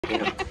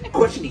Yeah.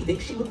 Question, do you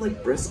think she would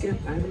like brisket?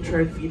 I haven't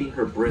tried feeding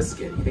her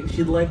brisket. You think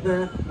she'd like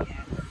that?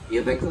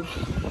 You think so?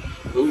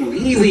 Ooh,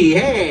 easy,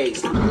 hey!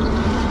 Stop.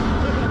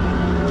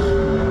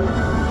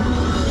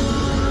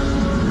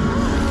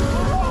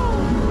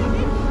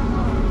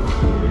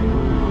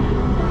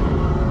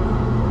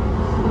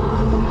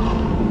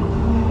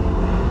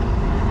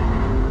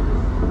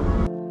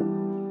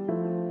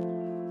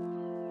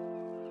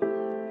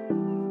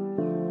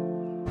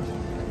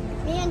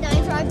 Me and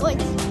Dinosaur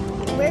are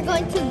we're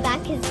going to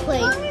back his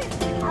place.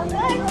 I'm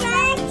going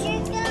back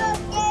to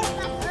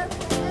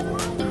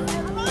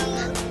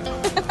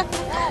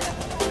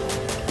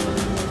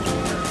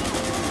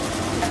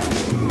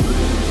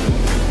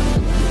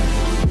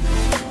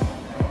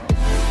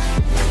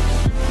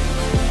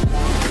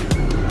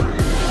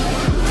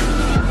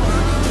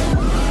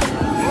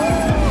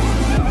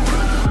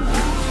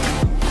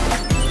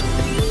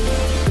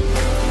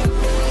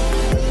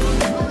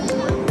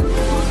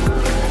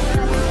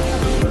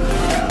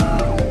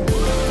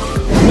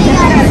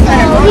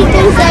he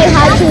can say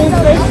hi to his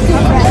first two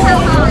friends.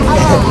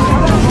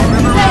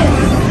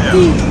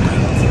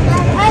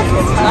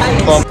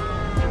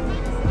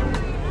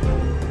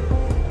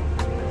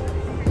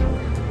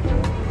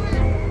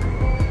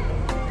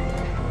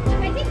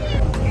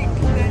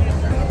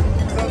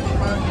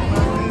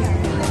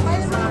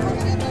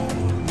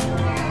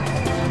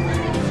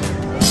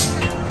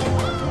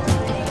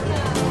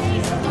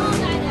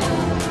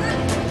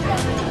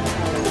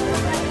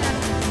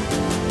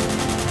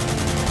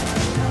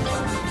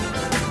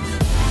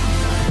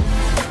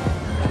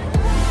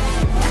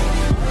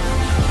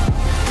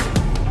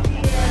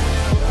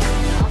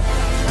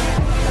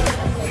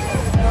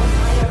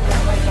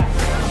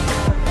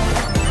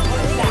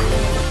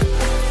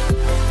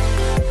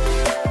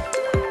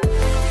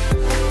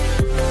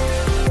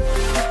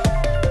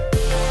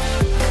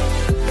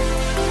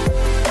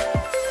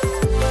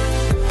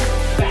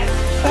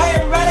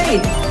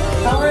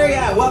 How are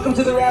ya? Welcome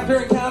to the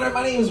Raptor Encounter.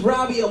 My name is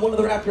Robbie. I'm one of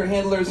the Raptor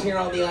handlers here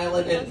on the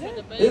island,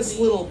 and this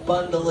little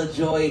bundle of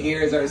joy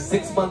here is our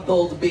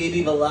 6-month-old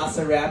baby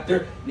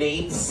Velociraptor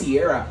named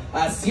Sierra.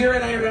 Sierra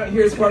and I are out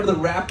here as part of the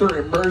Raptor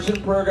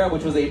Immersion Program,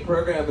 which was a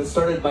program that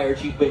started by our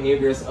chief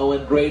behaviorist,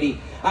 Owen Grady.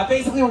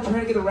 Basically, we're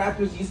trying to get the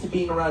Raptors used to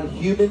being around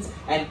humans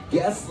and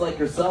guests like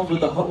yourselves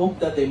with the hope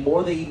that the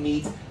more they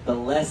meet, the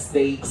less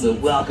they eat. So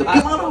welcome.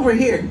 Come on over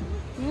here.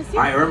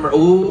 Alright, remember,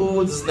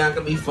 ooh, this is not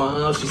gonna be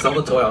fun. Oh, she saw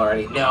the toy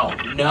already. No,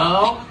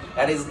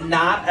 that is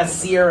not a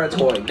Sierra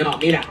toy. No,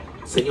 mira,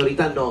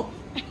 señorita, no.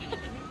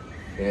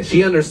 Yeah,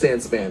 she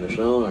understands Spanish.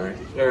 No, alright.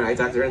 I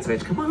talked to her in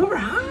Spanish. Come on over,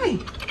 hi.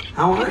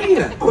 How are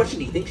you? Question,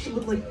 do you think she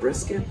would like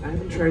brisket? I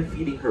haven't tried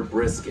feeding her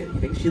brisket. You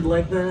think she'd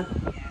like that?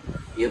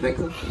 You think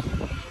so?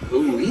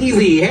 Ooh,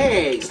 easy,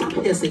 hey, stop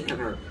hissing at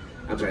her.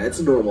 I'm sorry, that's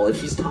normal. If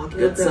she's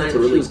talking outside,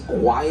 if she was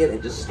quiet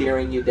and just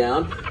staring you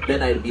down,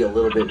 then I'd be a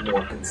little bit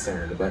more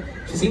concerned. But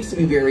she seems to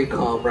be very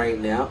calm right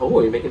now. Oh,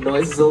 are you making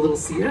noises a little,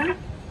 Sierra?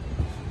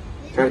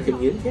 Trying to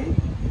communicate?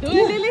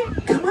 Lily?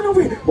 Come on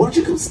over here. Why don't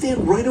you come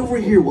stand right over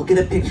here? We'll get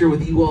a picture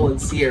with you all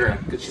and Sierra.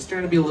 Because she's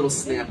trying to be a little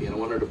snappy. I don't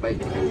want her to bite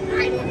me.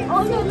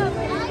 Oh, no.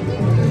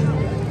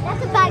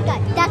 That's a bad guy.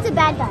 That's a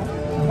bad guy.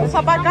 That's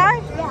a bad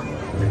guy? Yeah.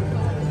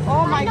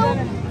 Oh my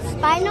goodness.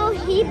 Spino,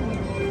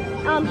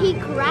 he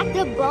cracked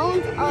the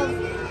bones of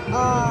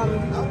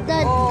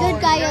the good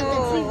guy of the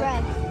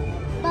T-Rex.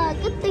 But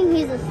good thing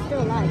he's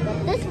still alive.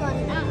 But this one,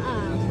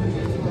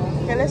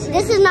 Okay, let's see.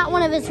 This is not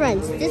one of his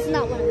friends. This is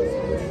not one of his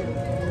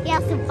friends. He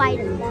has to fight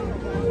him.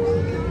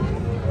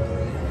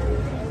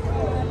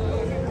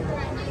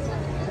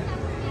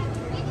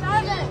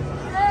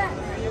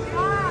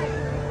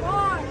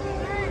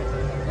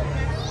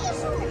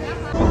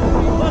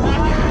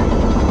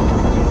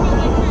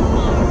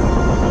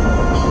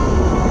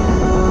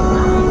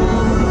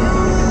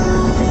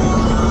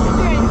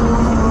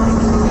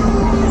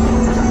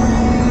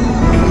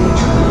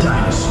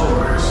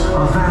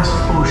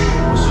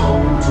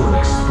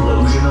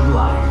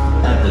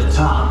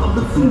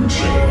 Food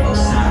chain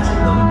sat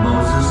the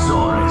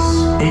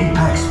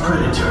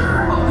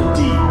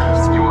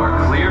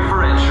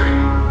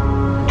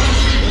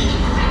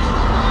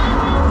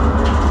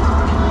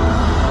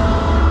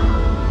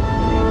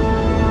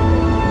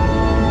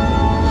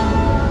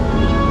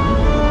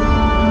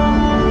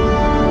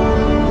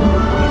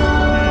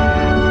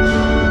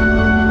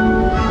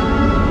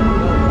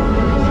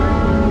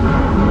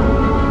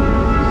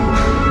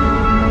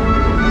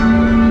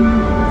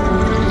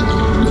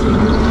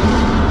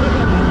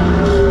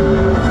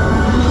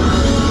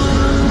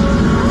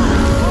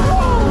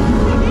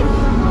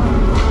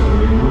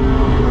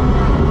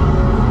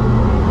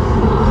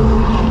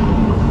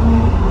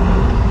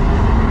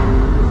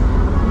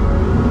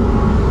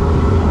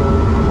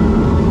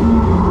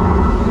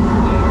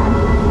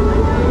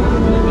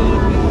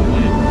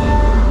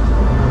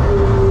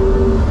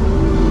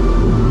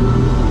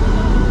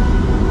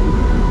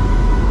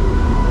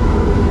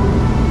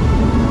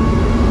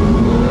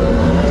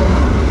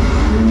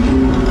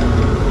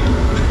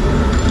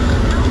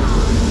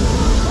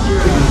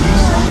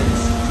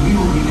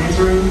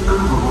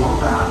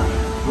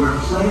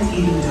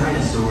plant-eating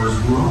dinosaurs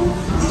grow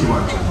into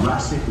our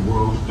Jurassic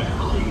World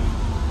family.